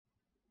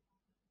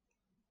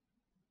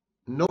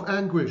No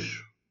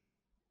anguish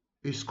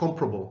is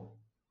comparable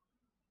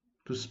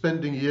to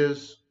spending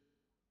years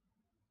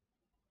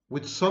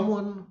with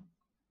someone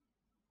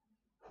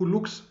who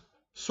looks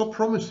so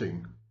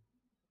promising,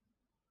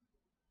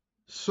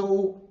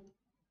 so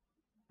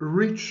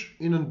rich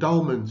in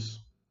endowments,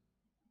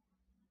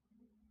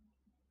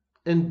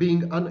 and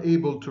being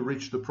unable to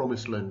reach the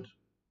promised land.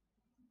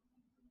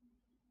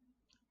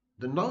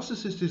 The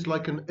narcissist is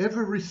like an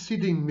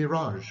ever-receding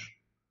mirage,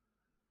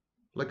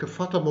 like a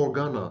fata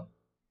morgana,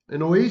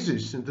 an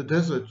oasis in the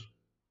desert,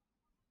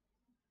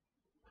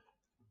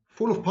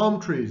 full of palm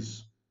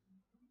trees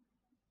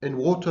and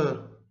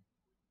water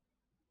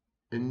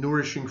and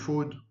nourishing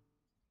food,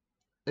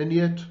 and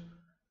yet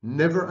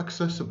never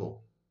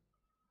accessible,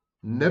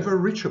 never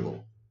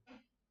reachable.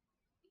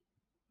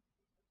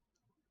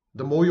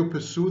 The more you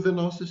pursue the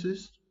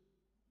narcissist,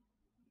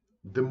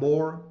 the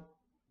more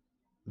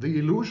the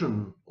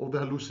illusion or the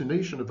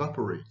hallucination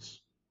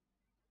evaporates.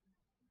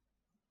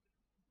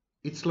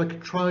 It's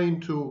like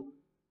trying to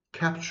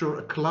capture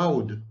a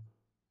cloud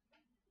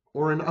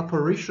or an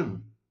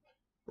apparition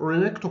or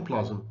an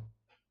ectoplasm.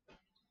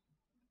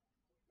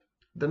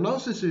 The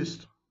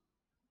narcissist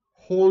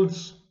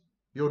holds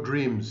your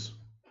dreams.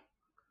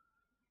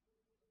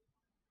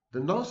 The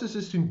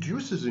narcissist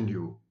induces in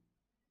you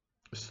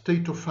a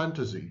state of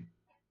fantasy.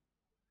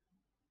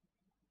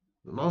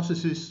 The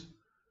narcissist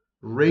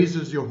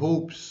raises your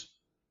hopes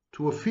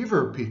to a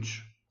fever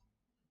pitch,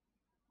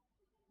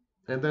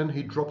 and then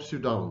he drops you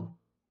down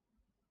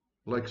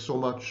like so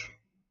much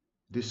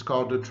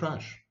discarded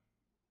trash.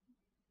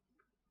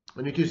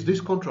 And it is this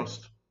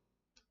contrast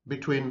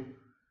between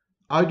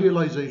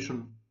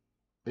idealization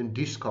and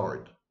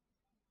discard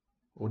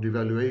or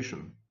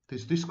devaluation. It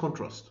is this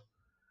contrast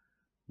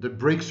that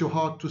breaks your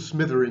heart to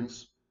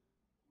smithereens,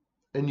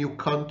 and you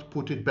can't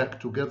put it back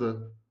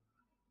together,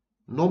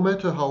 no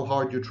matter how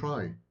hard you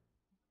try.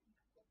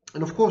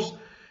 And of course,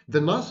 the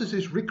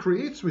narcissist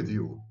recreates with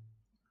you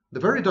the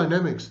very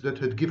dynamics that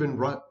had given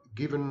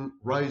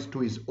rise to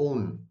his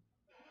own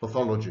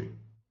pathology.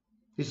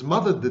 His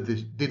mother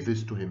did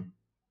this to him.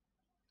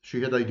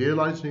 She had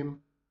idealized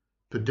him,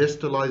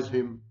 pedestalized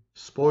him,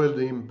 spoiled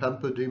him,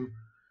 pampered him,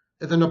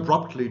 and then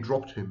abruptly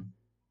dropped him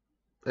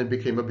and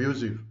became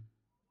abusive.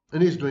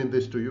 And he's doing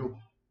this to you.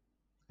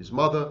 His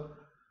mother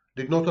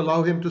did not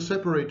allow him to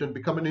separate and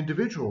become an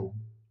individual,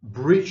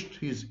 breached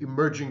his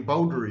emerging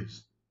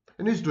boundaries,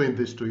 and he's doing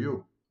this to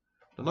you.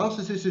 The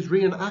narcissist is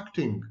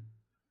reenacting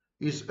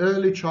his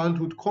early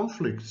childhood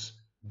conflicts,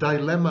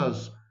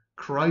 dilemmas,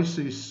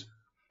 crises,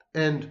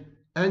 and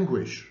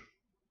anguish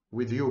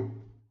with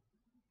you.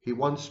 He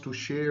wants to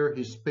share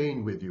his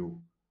pain with you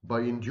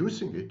by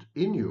inducing it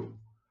in you.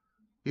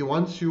 He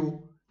wants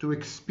you to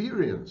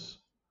experience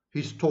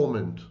his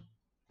torment,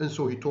 and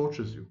so he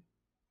tortures you.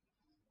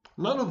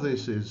 None of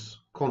this is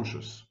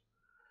conscious.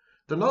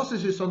 The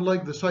narcissist,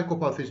 unlike the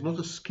psychopath, is not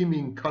a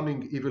scheming,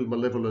 cunning, evil,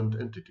 malevolent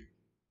entity.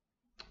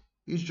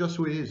 He's just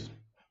who he is.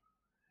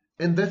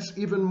 And that's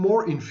even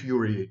more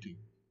infuriating.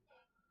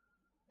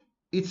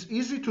 It's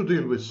easy to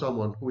deal with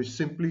someone who is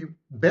simply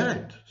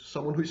bad,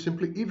 someone who is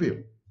simply evil,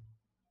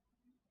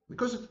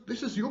 because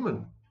this is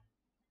human.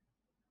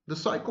 The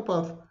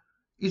psychopath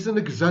is an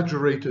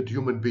exaggerated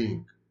human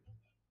being.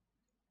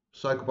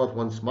 Psychopath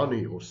wants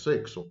money or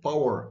sex or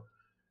power,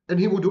 and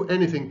he would do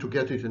anything to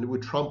get it, and he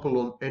would trample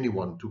on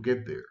anyone to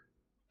get there.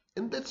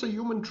 And that's a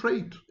human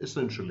trait,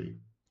 essentially.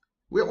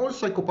 We're all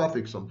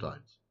psychopathic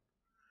sometimes.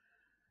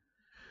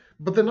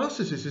 But the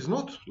narcissist is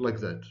not like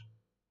that.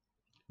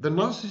 The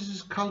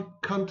narcissist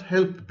can't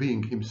help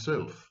being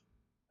himself.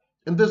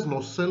 And there's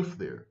no self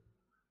there.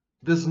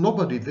 There's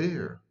nobody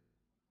there.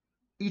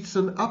 It's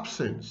an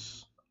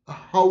absence, a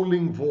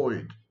howling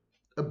void,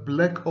 a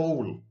black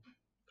hole,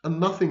 a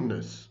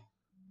nothingness.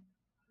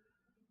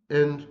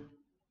 And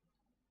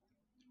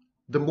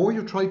the more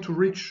you try to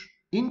reach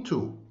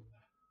into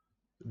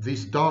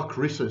this dark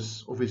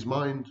recess of his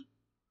mind,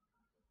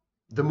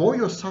 the more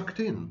you're sucked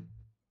in.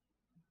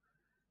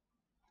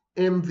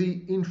 And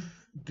the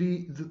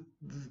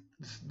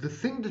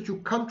thing that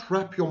you can't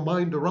wrap your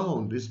mind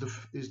around is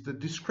the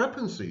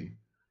discrepancy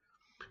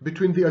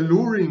between the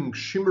alluring,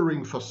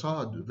 shimmering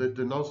facade that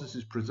the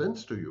narcissist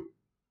presents to you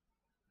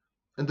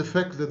and the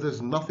fact that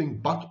there's nothing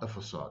but a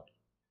facade.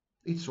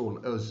 It's all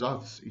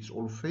ersatz, it's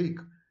all fake,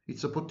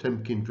 it's a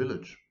Potemkin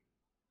village.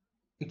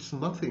 It's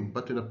nothing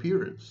but an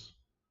appearance,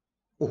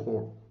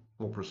 or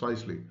more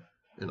precisely,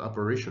 an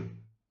apparition.